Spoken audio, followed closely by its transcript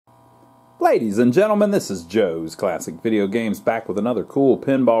Ladies and gentlemen, this is Joe's Classic Video Games back with another cool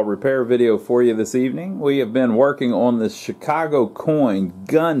pinball repair video for you this evening. We have been working on this Chicago coin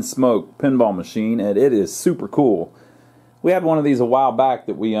GUNSMOKE pinball machine, and it is super cool. We had one of these a while back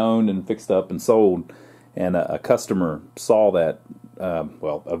that we owned and fixed up and sold, and a customer saw that,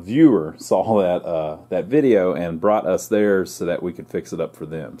 well, a viewer saw that video and brought us theirs so that we could fix it up for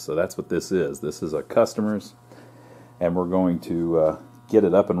them. So that's what this is. This is a customer's, and we're going to get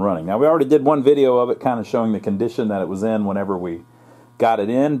it up and running. Now, we already did one video of it kind of showing the condition that it was in whenever we got it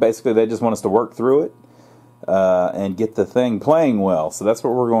in. Basically, they just want us to work through it and get the thing playing well. So that's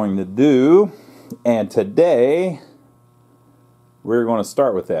what we're going to do. And today, we're going to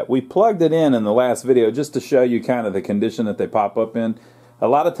start with that. We plugged it in the last video just to show you kind of the condition that they pop up in. A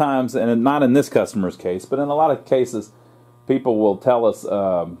lot of times, and not in this customer's case, but in a lot of cases, people will tell us,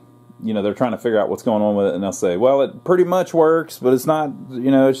 you know, they're trying to figure out what's going on with it, and they'll say, well, it pretty much works, but it's not,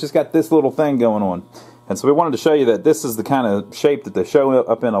 you know, it's just got this little thing going on. And so we wanted to show you that this is the kind of shape that they show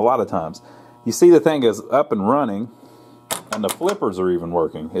up in a lot of times. You see the thing is up and running, and the flippers are even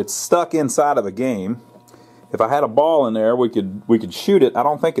working. It's stuck inside of a game. If I had a ball in there, we could shoot it. I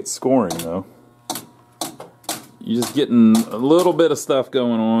don't think it's scoring, though. You're just getting a little bit of stuff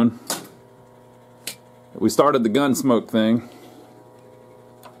going on. We started the GUNSMOKE thing,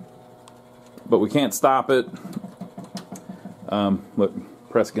 but we can't stop it. Look,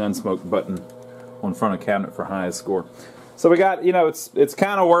 press GUNSMOKE button on front of cabinet for highest score. So we got, you know, it's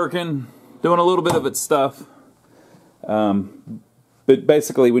kind of working, doing a little bit of its stuff. But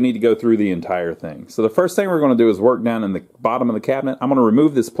basically we need to go through the entire thing. So the first thing we're going to do is work down in the bottom of the cabinet. I'm going to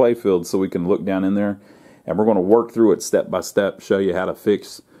remove this playfield so we can look down in there, and we're going to work through it step by step, show you how to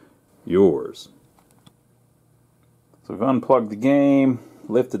fix yours. So we've unplugged the game,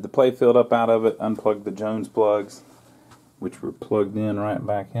 lifted the playfield up out of it, unplugged the Jones plugs, which were plugged in right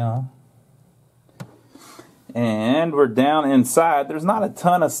back here. And we're down inside. There's not a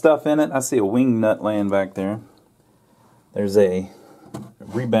ton of stuff in it. I see a wing nut laying back there. There's a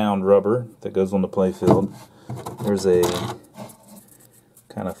rebound rubber that goes on the playfield. There's a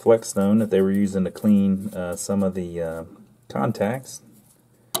kind of flex stone that they were using to clean some of the contacts.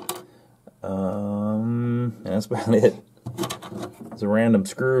 And that's about it. It's a random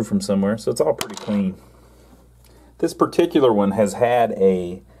screw from somewhere, so it's all pretty clean. This particular one has had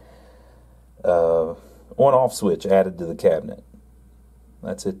a on-off switch added to the cabinet.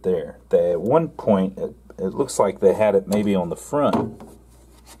 That's it there. At one point, it looks like they had it maybe on the front.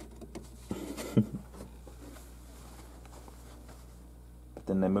 But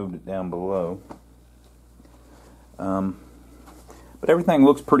then they moved it down below. But everything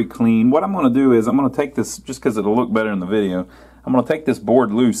looks pretty clean. What I'm going to do is I'm going to take this, just because it'll look better in the video, I'm going to take this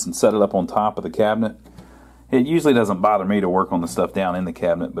board loose and set it up on top of the cabinet. It usually doesn't bother me to work on the stuff down in the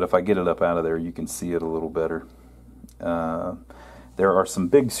cabinet, but if I get it up out of there, you can see it a little better. There are some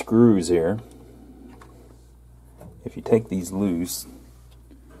big screws here. If you take these loose,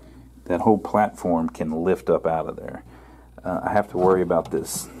 that whole platform can lift up out of there. I have to worry about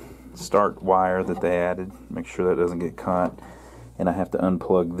this start wire that they added, make sure that doesn't get caught. And I have to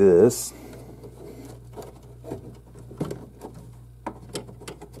unplug this.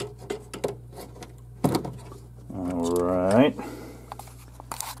 Alright.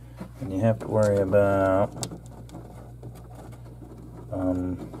 And you have to worry about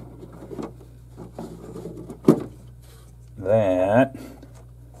that.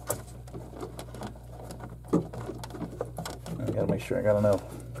 I gotta make sure I got enough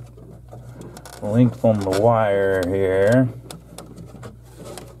length on the wire here.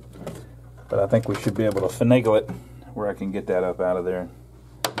 But I think we should be able to finagle it where I can get that up out of there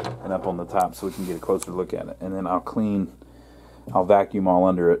and up on the top so we can get a closer look at it. And then I'll vacuum all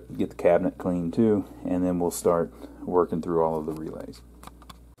under it, get the cabinet clean too, and then we'll start working through all of the relays.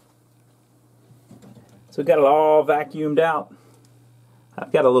 So we got it all vacuumed out.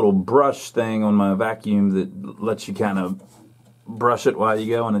 I've got a little brush thing on my vacuum that lets you kind of brush it while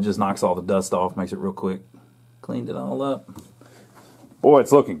you go, and it just knocks all the dust off, makes it real quick. Cleaned it all up. Boy,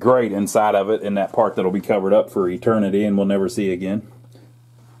 it's looking great inside of it in that part that'll be covered up for eternity and we'll never see again.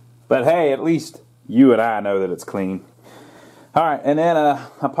 But hey, at least you and I know that it's clean. Alright, and then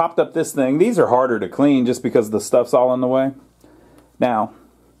I popped up this thing. These are harder to clean just because the stuff's all in the way. Now,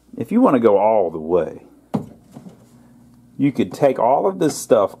 if you want to go all the way, you could take all of this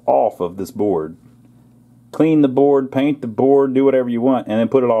stuff off of this board. Clean the board, paint the board, do whatever you want, and then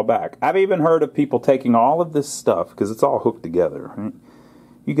put it all back. I've even heard of people taking all of this stuff, because it's all hooked together, right?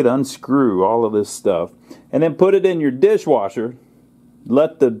 You could unscrew all of this stuff, and then put it in your dishwasher,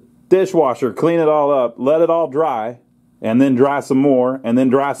 let the dishwasher clean it all up, let it all dry, and then dry some more, and then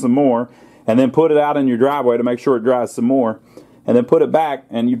dry some more, and then put it out in your driveway to make sure it dries some more, and then put it back,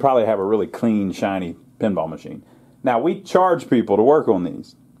 and you probably have a really clean, shiny pinball machine. Now, we charge people to work on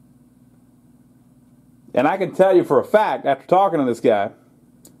these. And I can tell you for a fact, after talking to this guy,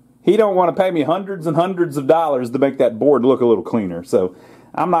 he don't want to pay me hundreds and hundreds of dollars to make that board look a little cleaner. So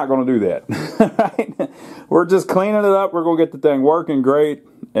I'm not going to do that. Right? We're just cleaning it up. We're going to get the thing working great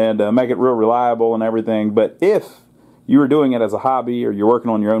and make it real reliable and everything. But if you were doing it as a hobby or you're working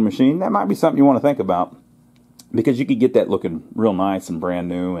on your own machine, that might be something you want to think about, because you could get that looking real nice and brand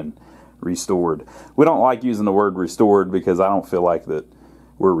new and restored. We don't like using the word restored because I don't feel like that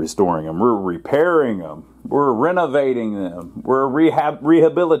we're restoring them. We're repairing them. We're renovating them. We're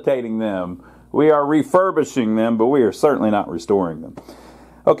rehabilitating them. We are refurbishing them, but we are certainly not restoring them.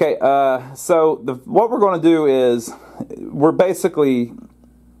 Okay, so what we're going to do is we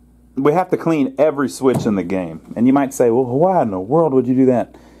have to clean every switch in the game. And you might say, well, why in the world would you do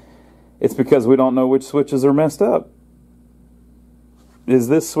that? It's because we don't know which switches are messed up. Is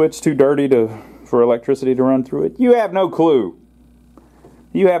this switch too dirty for electricity to run through it? You have no clue.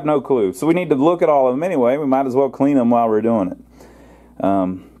 You have no clue. So we need to look at all of them anyway. We might as well clean them while we're doing it.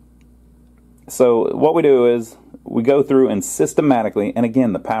 So what we do is we go through and systematically, and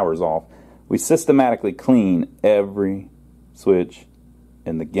again the power's off, we systematically clean every switch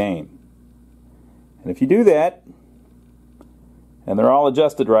in the game. And if you do that, and they're all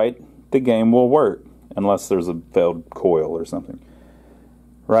adjusted right, the game will work, unless there's a failed coil or something.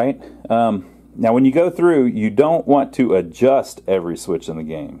 Right? Now when you go through, you don't want to adjust every switch in the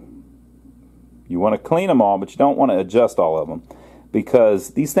game. You want to clean them all, but you don't want to adjust all of them,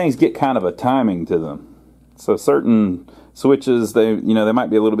 because these things get kind of a timing to them. So certain switches, they might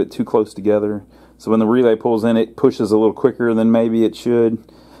be a little bit too close together. So when the relay pulls in, it pushes a little quicker than maybe it should.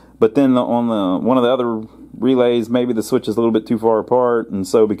 But then on one of the other relays, maybe the switch is a little bit too far apart, and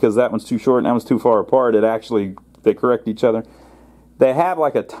so because that one's too short and that one's too far apart, they correct each other. They have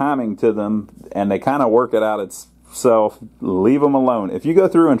like a timing to them, and they kind of work it out itself. Leave them alone. If you go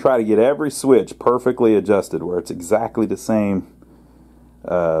through and try to get every switch perfectly adjusted, where it's exactly the same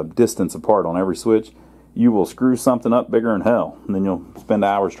distance apart on every switch, you will screw something up bigger than hell, and then you'll spend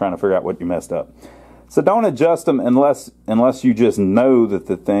hours trying to figure out what you messed up. So don't adjust them unless you just know that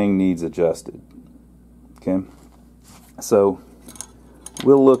the thing needs adjusted. Okay? So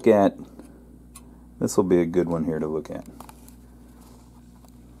we'll look at, this will be a good one here to look at.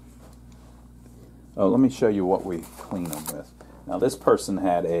 Oh, let me show you what we clean them with. Now this person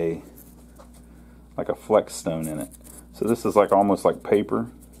had like a flex stone in it. So this is almost like paper,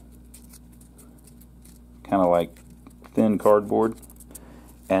 kind of like thin cardboard,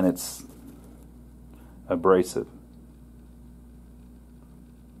 and it's abrasive.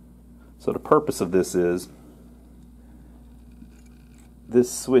 So the purpose of this is,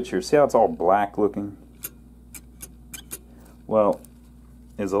 this switch here, see how it's all black looking? Well,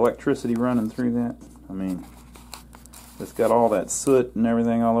 is electricity running through that? I mean, it's got all that soot and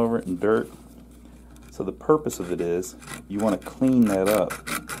everything all over it and dirt. So the purpose of it is, you want to clean that up.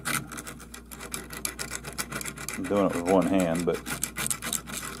 I'm doing it with one hand, but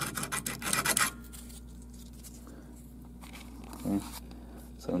okay.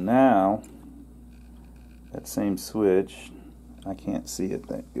 So now that same switch, I can't see it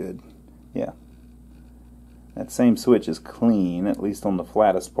that good. Yeah. That same switch is clean, at least on the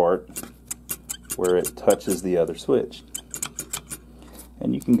flattest part where it touches the other switch.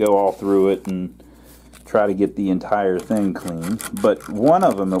 And you can go all through it and try to get the entire thing clean, but one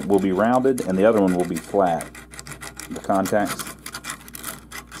of them will be rounded and the other one will be flat, the contacts.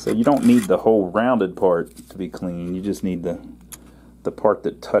 So you don't need the whole rounded part to be clean, you just need the part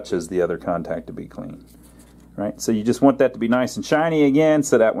that touches the other contact to be clean. Right? So you just want that to be nice and shiny again,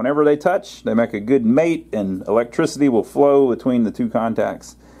 so that whenever they touch, they make a good mate and electricity will flow between the two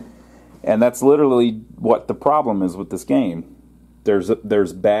contacts. And that's literally what the problem is with this game.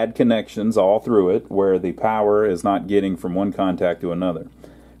 There's bad connections all through it, where the power is not getting from one contact to another,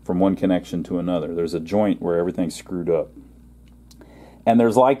 from one connection to another. There's a joint where everything's screwed up. And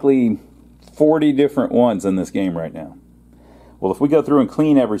there's likely 40 different ones in this game right now. Well, if we go through and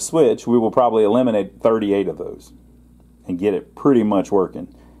clean every switch, we will probably eliminate 38 of those and get it pretty much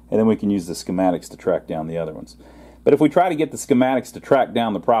working. And then we can use the schematics to track down the other ones. But if we try to get the schematics to track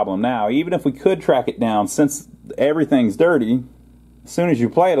down the problem now, even if we could track it down, since everything's dirty, as soon as you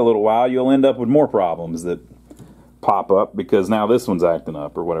play it a little while, you'll end up with more problems that pop up because now this one's acting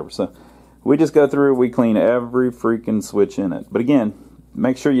up or whatever. So we just go through, we clean every freaking switch in it. But again,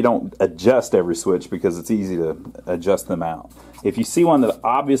 make sure you don't adjust every switch because it's easy to adjust them out. If you see one that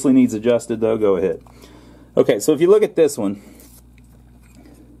obviously needs adjusted though, go ahead. Okay, so if you look at this one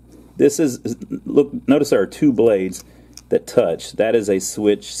This is, look, notice there are two blades that touch. That is a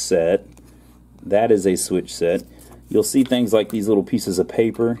switch set. That is a switch set. You'll see things like these little pieces of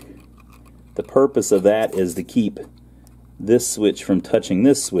paper. The purpose of that is to keep this switch from touching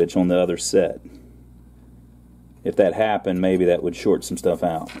this switch on the other set. If that happened, maybe that would short some stuff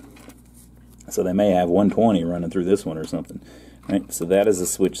out. So they may have 120 running through this one or something. Right? So that is a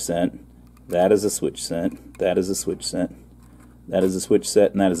switch set. That is a switch set. That is a switch set. That is a switch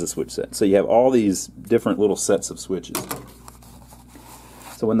set, and that is a switch set. So you have all these different little sets of switches.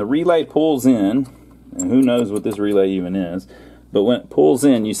 So when the relay pulls in, and who knows what this relay even is, but when it pulls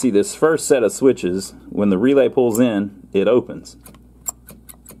in, you see this first set of switches. When the relay pulls in, it opens.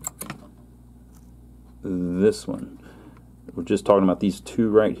 This one. We're just talking about these two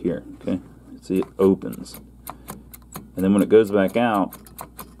right here. Okay, see, it opens. And then when it goes back out,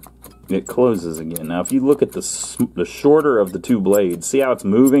 it closes again. Now if you look at the shorter of the two blades, see how it's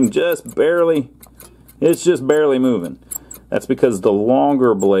moving just barely? It's just barely moving. That's because the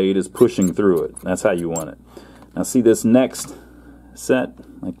longer blade is pushing through it. That's how you want it. Now see this next set,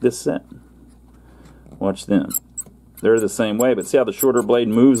 like this set? Watch them. They're the same way, but see how the shorter blade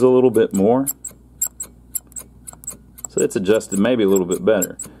moves a little bit more? So it's adjusted maybe a little bit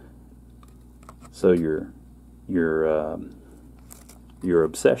better. So your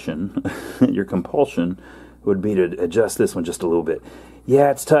obsession, your compulsion would be to adjust this one just a little bit. Yeah,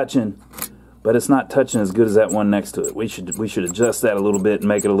 it's touching, but it's not touching as good as that one next to it. We should adjust that a little bit and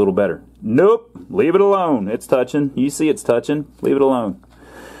make it a little better. Nope, leave it alone. It's touching. You see it's touching. Leave it alone.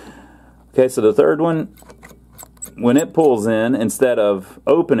 Okay, so the third one, when it pulls in, instead of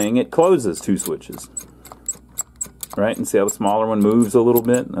opening, it closes two switches. Right, and see how the smaller one moves a little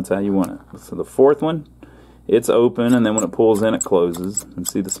bit? That's how you want it. So the fourth one, it's open, and then when it pulls in, it closes. And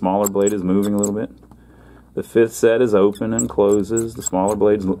see the smaller blade is moving a little bit. The fifth set is open and closes. The smaller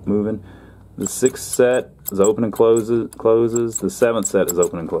blade is moving. The sixth set is open and closes. The seventh set is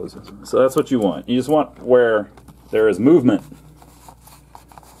open and closes. So that's what you want. You just want where there is movement.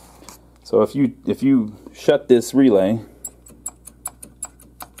 So if you shut this relay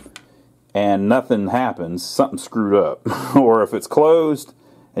and nothing happens, something screwed up. Or if it's closed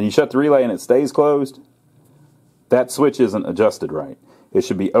and you shut the relay and it stays closed, that switch isn't adjusted right. It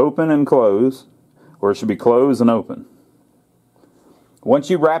should be open and close, or it should be closed and open. Once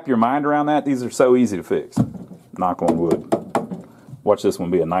you wrap your mind around that, these are so easy to fix. Knock on wood. Watch this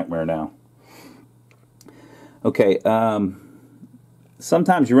one be a nightmare now. Okay,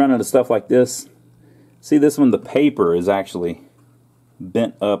 sometimes you run into stuff like this. See this one, the paper is actually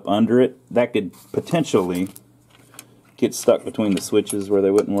bent up under it. That could potentially get stuck between the switches where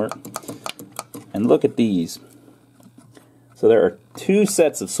they wouldn't work. And look at these. So there are two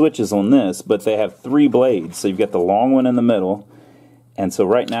sets of switches on this, but they have three blades. So you've got the long one in the middle, and so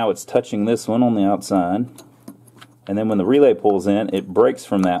right now it's touching this one on the outside, and then when the relay pulls in, it breaks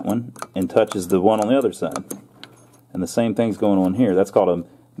from that one and touches the one on the other side. And the same thing's going on here. That's called a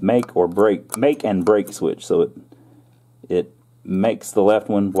make and break switch. So it makes the left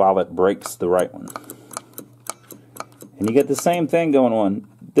one while it breaks the right one. And you get the same thing going on.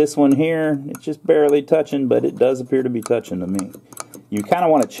 This one here, it's just barely touching, but it does appear to be touching to me. You kind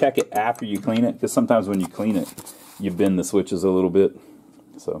of want to check it after you clean it, because sometimes when you clean it, you bend the switches a little bit.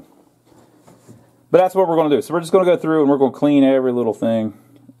 So, but that's what we're going to do. So we're just going to go through and we're going to clean every little thing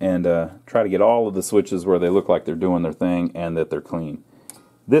and try to get all of the switches where they look like they're doing their thing and that they're clean.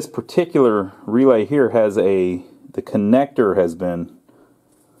 This particular relay here has the connector has been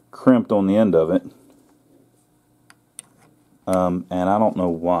crimped on the end of it. And I don't know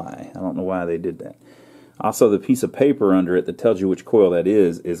why. I don't know why they did that. Also, the piece of paper under it that tells you which coil that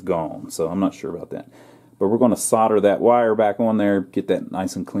is gone. So I'm not sure about that. But we're going to solder that wire back on there, get that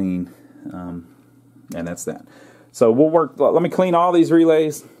nice and clean. And that's that. So we'll work. Let me clean all these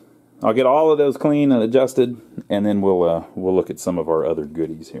relays. I'll get all of those clean and adjusted, and then we'll look at some of our other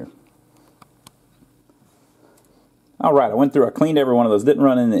goodies here. Alright, I cleaned every one of those. Didn't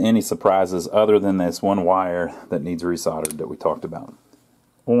run into any surprises other than this one wire that needs resoldered that we talked about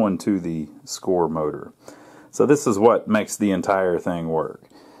onto the score motor. So this is what makes the entire thing work.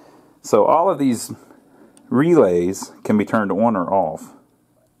 So all of these relays can be turned on or off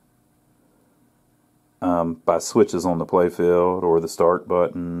by switches on the playfield, or the start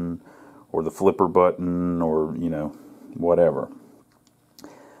button, or the flipper button, or, you know, whatever.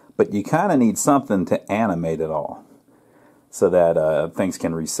 But you kind of need something to animate it all, so that things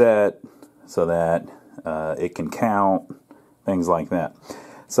can reset, so that it can count, things like that.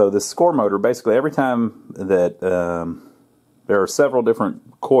 So the score motor, basically every time that there are several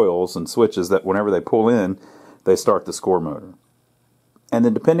different coils and switches that whenever they pull in, they start the score motor. And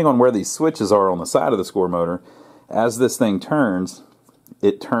then depending on where these switches are on the side of the score motor, as this thing turns,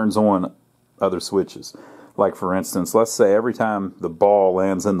 it turns on other switches. Like for instance, let's say every time the ball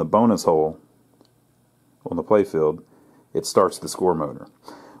lands in the bonus hole on the playfield, it starts the score motor.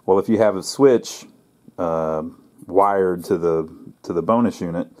 Well, if you have a switch wired to the bonus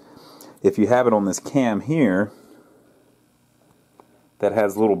unit, if you have it on this cam here that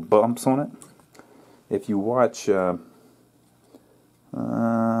has little bumps on it, if you watch, which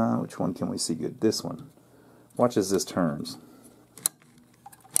one can we see good? This one. Watch as this turns.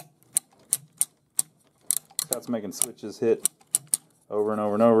 That's making switches hit over and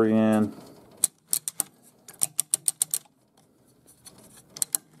over and over again.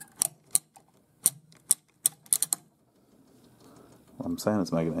 I'm saying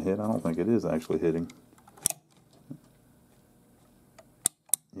it's making a hit. I don't think it is actually hitting.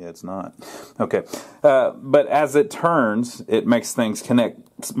 Yeah, it's not. Okay. But as it turns, it makes things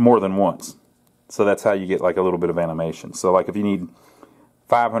connect more than once. So that's how you get like a little bit of animation. So like if you need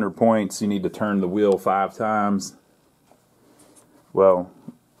 500 points, you need to turn the wheel 5 times. Well,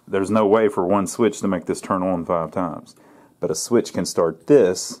 there's no way for one switch to make this turn on 5 times. But a switch can start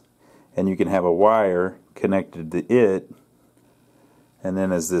this, and you can have a wire connected to it, and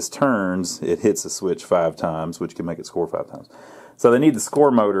then as this turns, it hits the switch 5 times, which can make it score 5 times. So they need the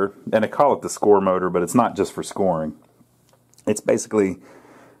score motor, and they call it the score motor, but it's not just for scoring. It's basically,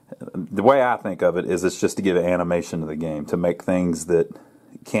 the way I think of it is it's just to give animation to the game, to make things that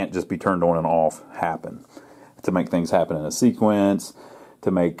can't just be turned on and off happen. To make things happen in a sequence,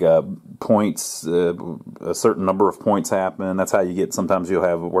 to make points, a certain number of points happen. That's how you get, sometimes you'll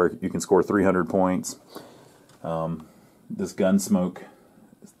have where you can score 300 points. This GUNSMOKE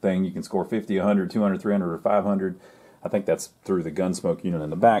thing, you can score 50, 100, 200, 300, or 500. I think that's through the GUNSMOKE unit in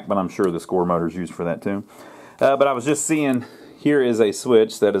the back, but I'm sure the score motor is used for that too. But I was just seeing, here is a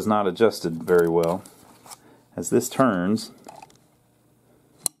switch that is not adjusted very well. As this turns,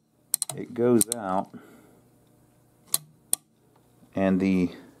 it goes out, and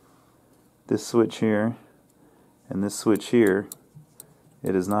this switch here and this switch here,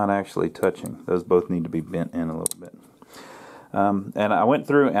 it is not actually touching. Those both need to be bent in a little bit. And I went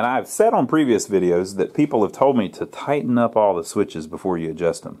through, and I've said on previous videos that people have told me to tighten up all the switches before you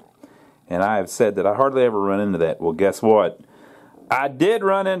adjust them. And I have said that I hardly ever run into that. Well, guess what? I did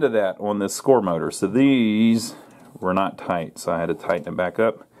run into that on this score motor. So these were not tight, so I had to tighten it back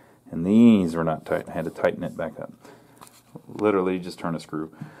up. And these were not tight. I had to tighten it back up. Literally just turn a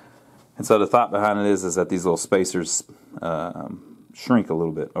screw. And so the thought behind it is that these little spacers shrink a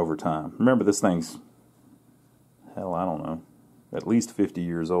little bit over time. Remember, this thing's, hell, I don't know, at least 50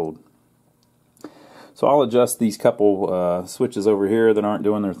 years old. So I'll adjust these couple switches over here that aren't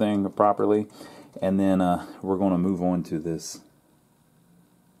doing their thing properly. And then we're going to move on to this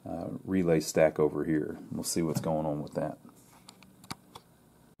relay stack over here. We'll see what's going on with that.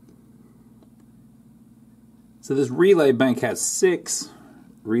 So this relay bank has 6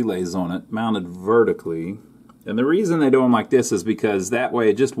 relays on it, mounted vertically. And the reason they do them like this is because that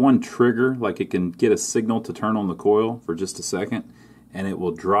way just one trigger, like it can get a signal to turn on the coil for just a second, and it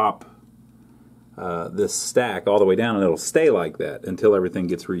will drop this stack all the way down, and it'll stay like that until everything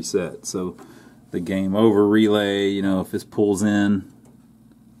gets reset. So the game over relay, you know, if this pulls in,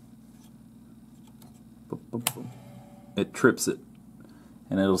 it trips it,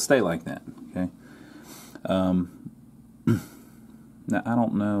 and it'll stay like that, okay? Now, I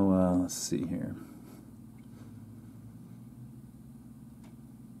don't know, let's see here.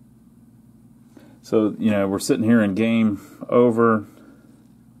 So, you know, we're sitting here in game over.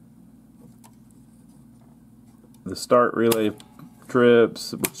 The start relay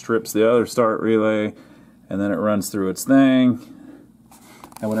trips, which trips the other start relay, and then it runs through its thing.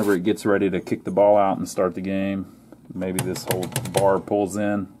 And whenever it gets ready to kick the ball out and start the game, maybe this whole bar pulls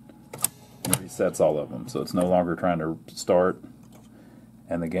in and resets all of them. So it's no longer trying to start,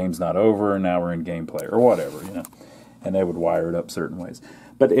 and the game's not over, and now we're in gameplay, or whatever, you know. And they would wire it up certain ways.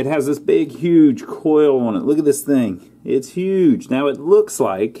 But it has this big, huge coil on it. Look at this thing. It's huge. Now it looks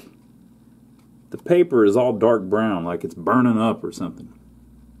like the paper is all dark brown, like it's burning up or something.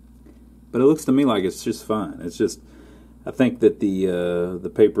 But it looks to me like it's just fine. It's just, I think that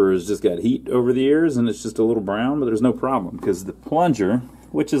the paper has just got heat over the years, and it's just a little brown, but there's no problem because the plunger,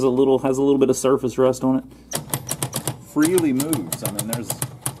 which is has a little bit of surface rust on it, freely moves. I mean, there's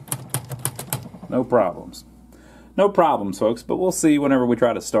no problems. No problems, folks, but we'll see whenever we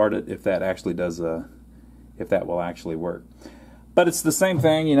try to start it if that actually does, if that will actually work. But it's the same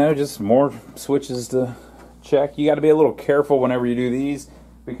thing, you know, just more switches to check. You got to be a little careful whenever you do these,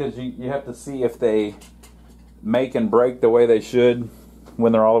 because you have to see if they make and break the way they should.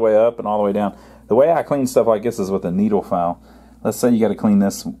 when they're all the way up and all the way down. The way I clean stuff like this is with a needle file. Let's say you got to clean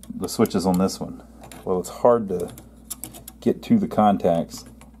the switches on this one. Well, it's hard to get to the contacts,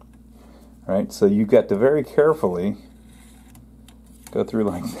 right? So you've got to very carefully go through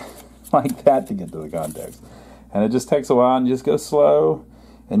like that to get to the contacts. And it just takes a while, and you just go slow,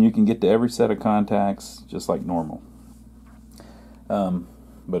 and you can get to every set of contacts just like normal.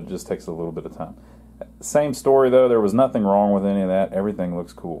 But it just takes a little bit of time. Same story though, there was nothing wrong with any of that. Everything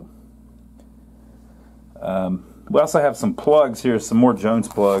looks cool. We also have some plugs here, some more Jones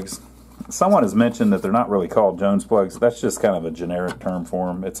plugs. Someone has mentioned that they're not really called Jones plugs. That's just kind of a generic term for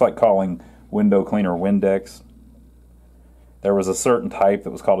them. It's like calling window cleaner Windex. There was a certain type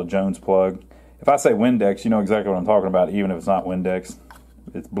that was called a Jones plug. If I say Windex, you know exactly what I'm talking about, even if it's not Windex.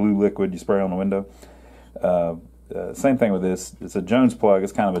 It's blue liquid you spray on the window. Same thing with this. It's a Jones plug.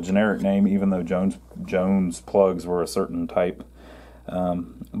 It's kind of a generic name, even though Jones plugs were a certain type.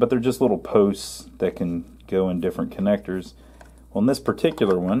 But they're just little posts that can go in different connectors. On this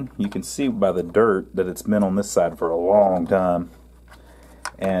particular one, you can see by the dirt that it's been on this side for a long time.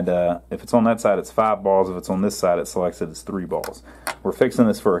 And if it's on that side, it's 5 balls. If it's on this side, it selects that it's 3 balls. We're fixing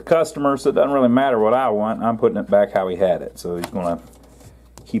this for a customer, so it doesn't really matter what I want. I'm putting it back how he had it. So he's going to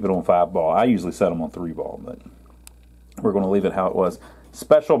keep it on 5 ball. I usually set them on 3 ball, but we're going to leave it how it was.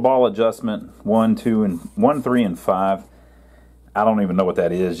 Special ball adjustment 1, 3, and 5. I don't even know what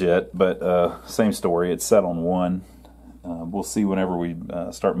that is yet, but same story. It's set on 1. We'll see whenever we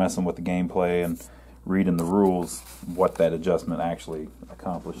start messing with the gameplay and reading the rules what that adjustment actually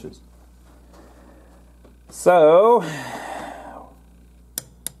accomplishes. So,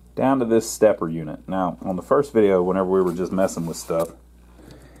 down to this stepper unit. Now, on the first video, whenever we were just messing with stuff,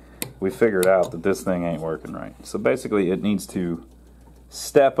 we figured out that this thing ain't working right. So basically, it needs to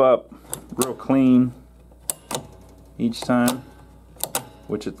step up real clean each time,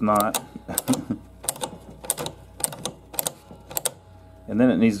 which it's not. And then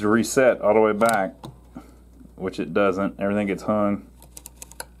it needs to reset all the way back, which it doesn't. Everything gets hung.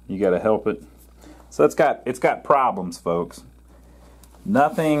 You got to help it. So it's got problems, folks.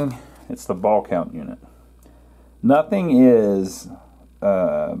 Nothing. It's the ball count unit. Nothing is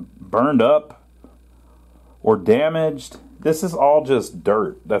burned up or damaged. This is all just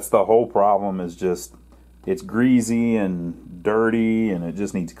dirt. That's the whole problem. Is just it's greasy and dirty, and it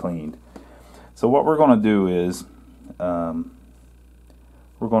just needs cleaned. So what we're going to do is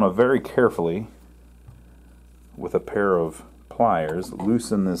we're going to very carefully, with a pair of pliers,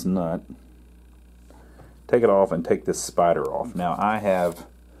 loosen this nut, take it off, and take this spider off. Now I have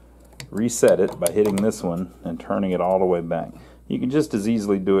reset it by hitting this one and turning it all the way back. You can just as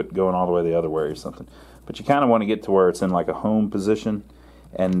easily do it going all the way the other way or something. But you kind of want to get to where it's in like a home position.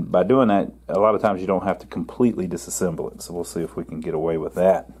 And by doing that, a lot of times you don't have to completely disassemble it. So we'll see if we can get away with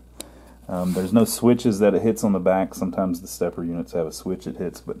that. There's no switches that it hits on the back. Sometimes the stepper units have a switch it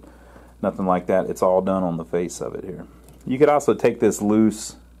hits, but nothing like that. It's all done on the face of it here. You could also take this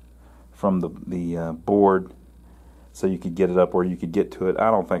loose from the board so you could get it up where you could get to it.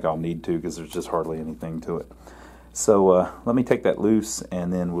 I don't think I'll need to because there's just hardly anything to it. So let me take that loose,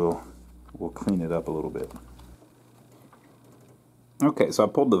 and then we'll clean it up a little bit. Okay, so I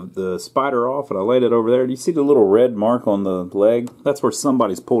pulled the spider off and I laid it over there. Do you see the little red mark on the leg? That's where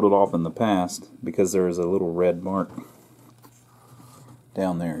somebody's pulled it off in the past, because there is a little red mark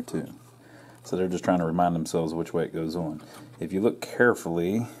down there too. So they're just trying to remind themselves which way it goes on. If you look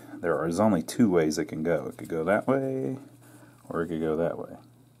carefully, there's only 2 ways it can go. It could go that way, or it could go that way.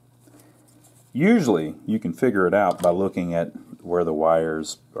 Usually, you can figure it out by looking at where the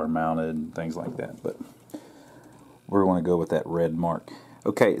wires are mounted and things like that, but we're going to go with that red mark.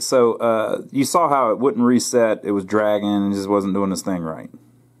 Okay, so you saw how it wouldn't reset. It was dragging and just wasn't doing this thing right.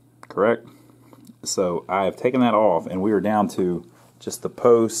 Correct? So I have taken that off, and we are down to just the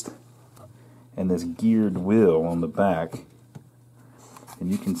post and this geared wheel on the back.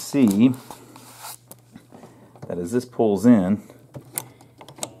 And you can see that as this pulls in,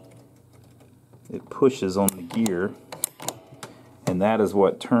 it pushes on the gear, and that is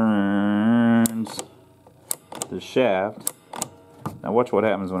what turns the shaft. Now watch what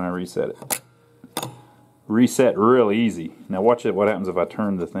happens when I reset it. Reset real easy. Now watch it. What happens if I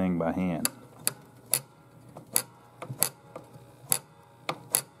turn the thing by hand?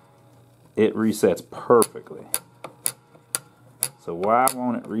 It resets perfectly. So why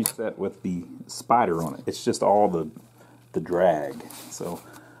won't it reset with the spider on it? It's just all the drag. So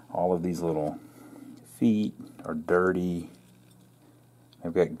all of these little feet are dirty.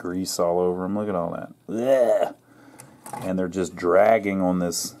 They've got grease all over them. Look at all that. Ugh. And they're just dragging on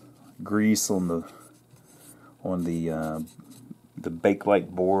this grease on the Bakelite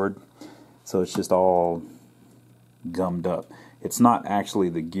board, so it's just all gummed up. It's not actually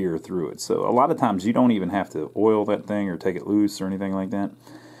the gear through it. So a lot of times you don't even have to oil that thing or take it loose or anything like that.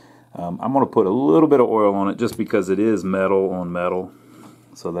 I'm going to put a little bit of oil on it just because it is metal on metal.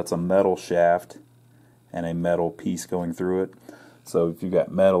 So that's a metal shaft and a metal piece going through it. So if you've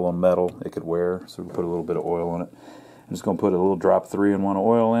got metal on metal, it could wear. So we'll put a little bit of oil on it. I'm just going to put a little drop 3-in-1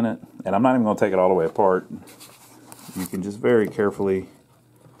 oil in it. And I'm not even going to take it all the way apart. You can just very carefully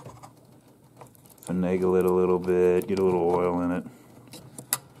finagle it a little bit, get a little oil in it.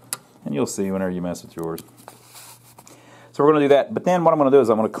 And you'll see whenever you mess with yours. So we're going to do that. But then what I'm going to do is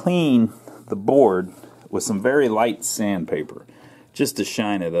I'm going to clean the board with some very light sandpaper just to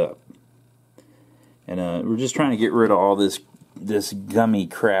shine it up. And we're just trying to get rid of all this gummy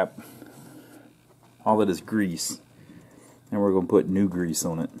crap, all of this grease. And we're going to put new grease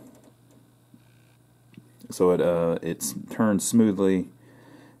on it, so it's turned smoothly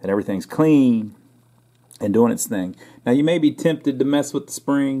and everything's clean and doing its thing. Now you may be tempted to mess with the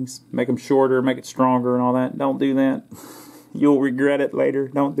springs, make them shorter, make it stronger and all that. Don't do that. You'll regret it later.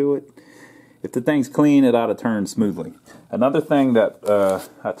 Don't do it. If the thing's clean, it ought to turn smoothly. Another thing that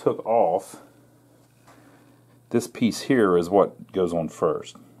I took off, this piece here is what goes on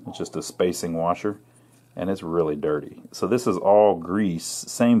first. It's just a spacing washer. And it's really dirty. So this is all grease.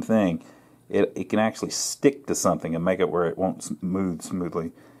 Same thing. It can actually stick to something and make it where it won't move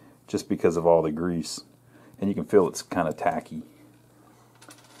smoothly just because of all the grease. And you can feel it's kind of tacky.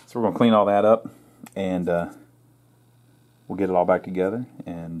 So we're going to clean all that up and we'll get it all back together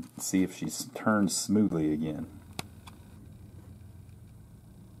and see if she's turned smoothly again.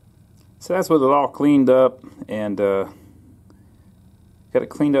 So that's with it all cleaned up and got it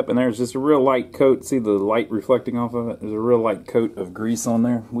cleaned up, and there's just a real light coat. See the light reflecting off of it? There's a real light coat of grease on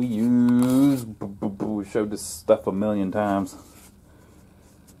there. We showed this stuff a million times.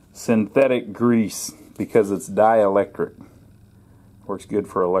 Synthetic grease, because it's dielectric. Works good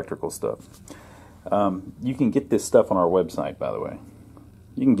for electrical stuff. You can get this stuff on our website, by the way.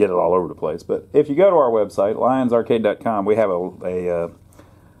 You can get it all over the place, but if you go to our website, lionsarcade.com, we have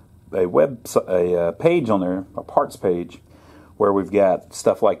a page on there, a parts page, where we've got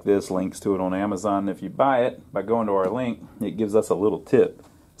stuff like this, links to it on Amazon. If you buy it by going to our link, it gives us a little tip.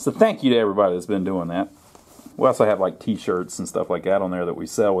 So thank you to everybody that's been doing that. We also have like t-shirts and stuff like that on there that we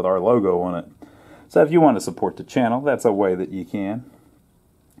sell with our logo on it. So if you want to support the channel, that's a way that you can.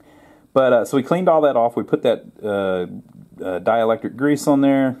 But so we cleaned all that off. We put that dielectric grease on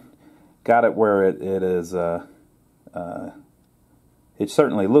there. Got it where it is. It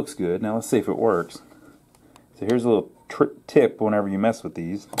certainly looks good. Now let's see if it works. So here's a little tip whenever you mess with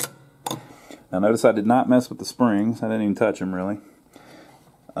these. Now notice I did not mess with the springs. I didn't even touch them really.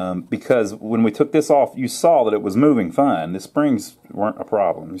 Because when we took this off, you saw that it was moving fine. The springs weren't a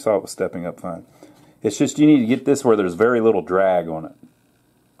problem. You saw it was stepping up fine. It's just you need to get this where there's very little drag on it.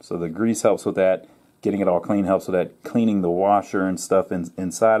 So the grease helps with that. Getting it all clean helps with that. Cleaning the washer and stuff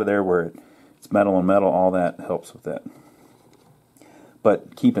inside of there where it's metal on metal, all that helps with that.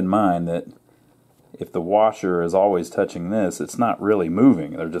 But keep in mind that if the washer is always touching this, it's not really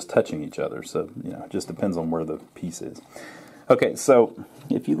moving. They're just touching each other. So, you know, it just depends on where the piece is. Okay, so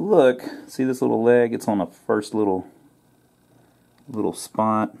if you look, see this little leg? It's on the first little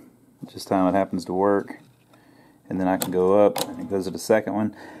spot, just how it happens to work. And then I can go up, and it goes to the second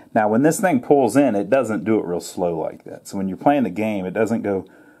one. Now, when this thing pulls in, it doesn't do it real slow like that. So when you're playing the game, it doesn't go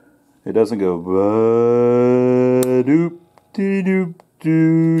doop doop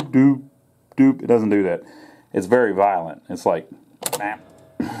doop doop. It doesn't do that. It's very violent. It's like,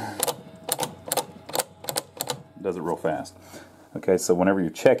 it does it real fast. Okay, so whenever you're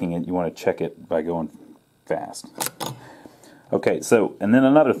checking it, you want to check it by going fast. Okay, so, and then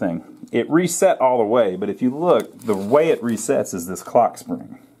another thing. It reset all the way, but if you look, the way it resets is this clock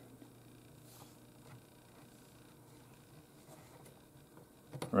spring.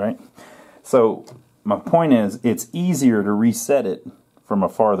 Right? So, my point is, it's easier to reset it from a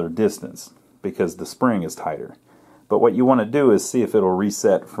farther distance because the spring is tighter. But what you want to do is see if it'll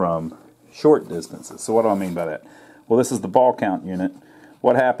reset from short distances. So what do I mean by that? Well, this is the ball count unit.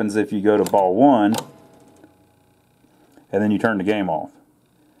 What happens if you go to ball 1 and then you turn the game off?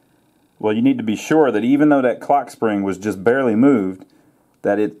 Well, you need to be sure that even though that clock spring was just barely moved,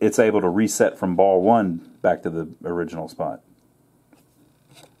 that it's able to reset from ball 1 back to the original spot.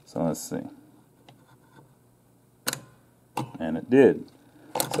 So let's see. And it did.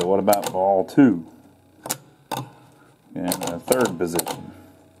 So what about ball 2? And the third position.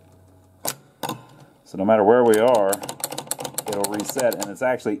 So no matter where we are, it'll reset, and it's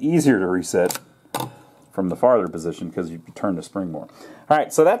actually easier to reset from the farther position because you turn the spring more. All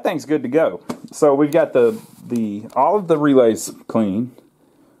right, so that thing's good to go. So we've got all of the relays clean,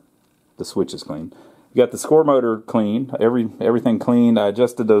 the switch is clean. We got the score motor clean, everything cleaned. I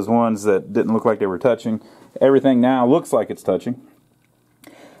adjusted those ones that didn't look like they were touching. Everything now looks like it's touching.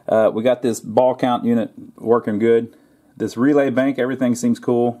 We got this ball count unit working good. This relay bank, everything seems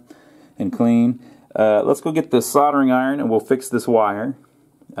cool and clean. Let's go get the soldering iron and we'll fix this wire.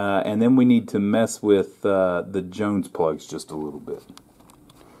 And then we need to mess with the Jones plugs just a little bit.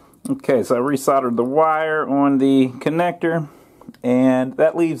 Okay, so I resoldered the wire on the connector, and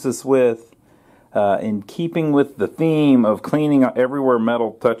that leaves us with, in keeping with the theme of cleaning everywhere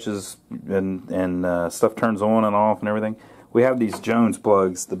metal touches and stuff turns on and off and everything, we have these Jones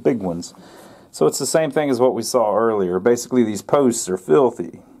plugs, the big ones. So it's the same thing as what we saw earlier. Basically, these posts are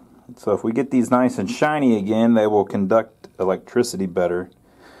filthy. So if we get these nice and shiny again, they will conduct electricity better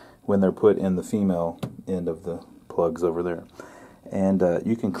when they're put in the female end of the plugs over there. And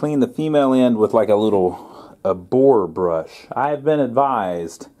you can clean the female end with like a bore brush. I have been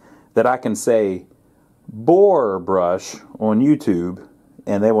advised that I can say bore brush on YouTube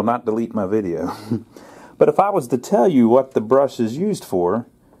and they will not delete my video. But if I was to tell you what the brush is used for,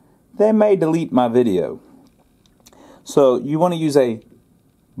 they may delete my video. So you want to use a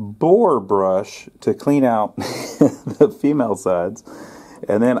bore brush to clean out the female sides.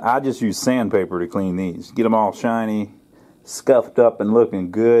 And then I just use sandpaper to clean these. Get them all shiny, scuffed up and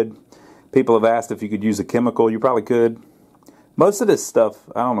looking good. People have asked if you could use a chemical. You probably could. Most of this stuff,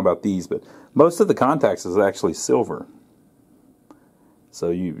 I don't know about these, but most of the contacts is actually silver.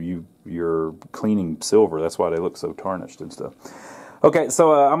 So you're cleaning silver. That's why they look so tarnished and stuff. Okay,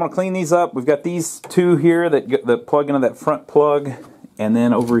 so I'm going to clean these up. We've got these two here that plug into that front plug. And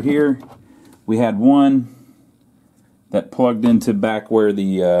then over here, we had one that plugged into back where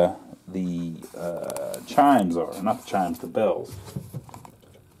the chimes are. Not the chimes, the bells.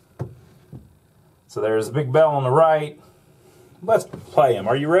 So there's a big bell on the right. Let's play them.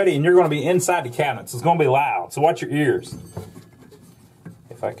 Are you ready? And you're going to be inside the cabinets. It's going to be loud, so watch your ears.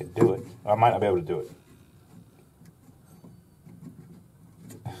 If I could do it. I might not be able to do it.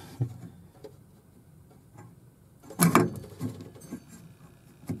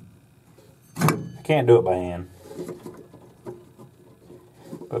 I can't do it by hand.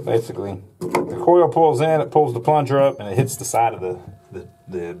 But basically, the coil pulls in, it pulls the plunger up, and it hits the side of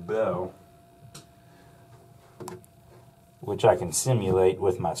the bell, which I can simulate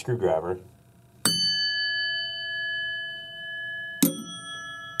with my screwdriver.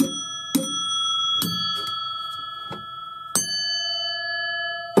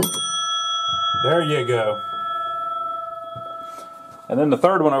 There you go. And then the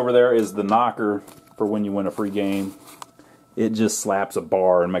third one over there is the knocker for when you win a free game. It just slaps a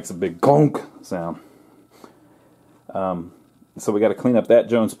bar and makes a big clunk sound. So we got to clean up that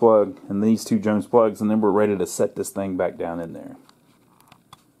Jones plug and these two Jones plugs, and then we're ready to set this thing back down in there.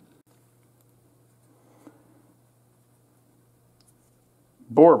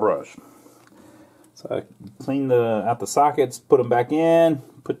 Bore brush. So I cleaned out the sockets, put them back in,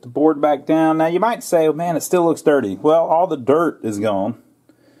 put the board back down. Now you might say, oh, man, it still looks dirty. Well, all the dirt is gone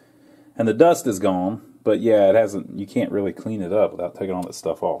and the dust is gone. But yeah, it hasn't. You can't really clean it up without taking all that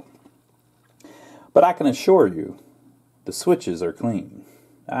stuff off. But I can assure you, the switches are clean.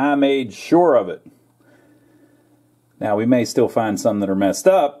 I made sure of it. Now we may still find some that are messed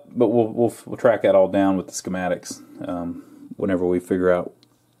up, but we'll track that all down with the schematics whenever we figure out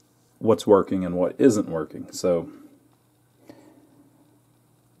what's working and what isn't working. So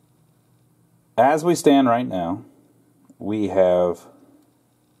as we stand right now, we have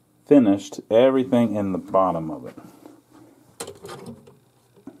finished everything in the bottom of it.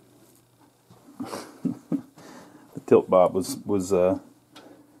 The tilt bob was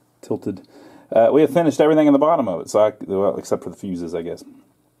tilted. We have finished everything in the bottom of it, so well, except for the fuses, I guess.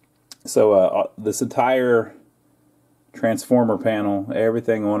 So this entire transformer panel,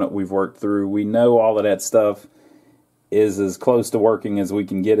 everything on it we've worked through. We know all of that stuff is as close to working as we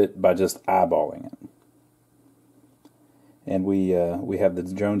can get it by just eyeballing it. And we have the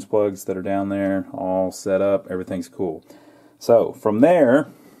Jones plugs that are down there all set up. Everything's cool. So from there,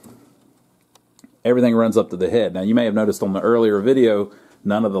 everything runs up to the head. Now you may have noticed on the earlier video,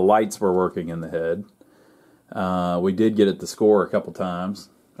 none of the lights were working in the head. We did get it to score a couple times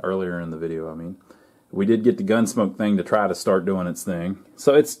earlier in the video. I mean, we did get the GUNSMOKE thing to try to start doing its thing.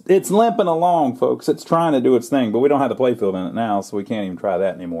 So it's limping along, folks. It's trying to do its thing, but we don't have the playfield in it now, so we can't even try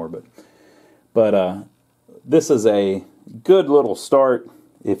that anymore. But this is a good little start.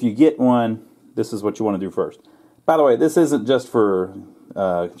 If you get one, this is what you want to do first. By the way, this isn't just for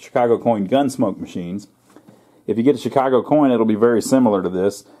Chicago coin GUNSMOKE machines. If you get a Chicago coin, it'll be very similar to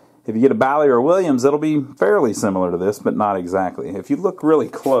this. If you get a Bally or Williams, it'll be fairly similar to this, but not exactly. If you look really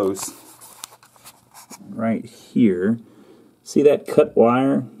close, right here, see that cut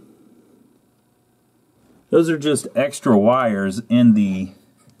wire? Those are just extra wires in the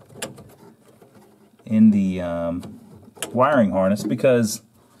wiring harness because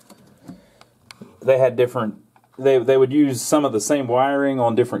they had different. They would use some of the same wiring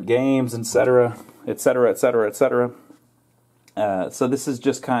on different games, etc., etc., etc., etc. So this is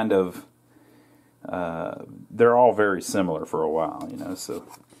just kind of. They're all very similar for a while, you know. So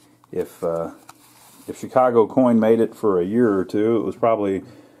if Chicago coin made it for a year or two, it was probably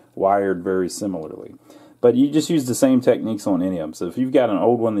wired very similarly. But you just use the same techniques on any of them. So if you've got an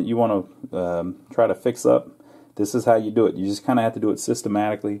old one that you want to try to fix up, this is how you do it. You just kind of have to do it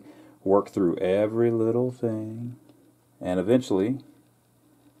systematically, work through every little thing, and eventually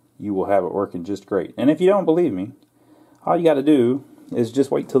you will have it working just great. And if you don't believe me, all you got to do is just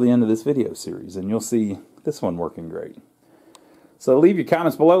wait till the end of this video series, and you'll see this one working great. So leave your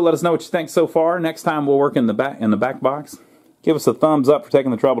comments below. Let us know what you think so far. Next time we'll work in the back box. Give us a thumbs up for taking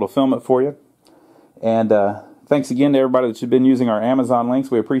the trouble to film it for you. And thanks again to everybody that's been using our Amazon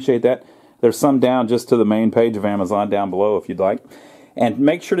links. We appreciate that. There's some down just to the main page of Amazon down below if you'd like. And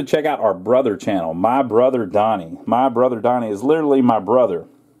make sure to check out our brother channel, My Brother Donnie. My Brother Donnie is literally my brother.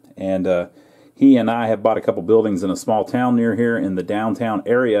 And he and I have bought a couple buildings in a small town near here in the downtown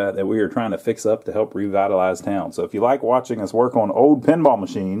area that we are trying to fix up to help revitalize town. So if you like watching us work on old pinball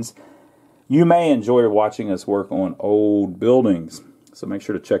machines, you may enjoy watching us work on old buildings. So make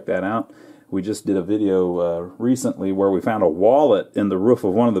sure to check that out. We just did a video recently where we found a wallet in the roof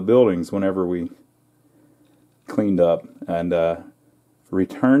of one of the buildings whenever we cleaned up and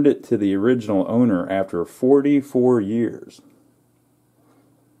returned it to the original owner after 44 years.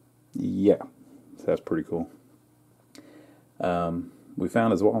 Yeah, that's pretty cool. We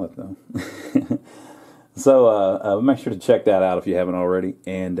found his wallet though. So make sure to check that out if you haven't already,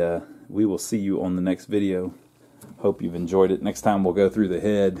 and we will see you on the next video. Hope you've enjoyed it. Next time we'll go through the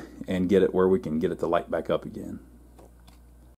head and get it where we can get it to light back up again.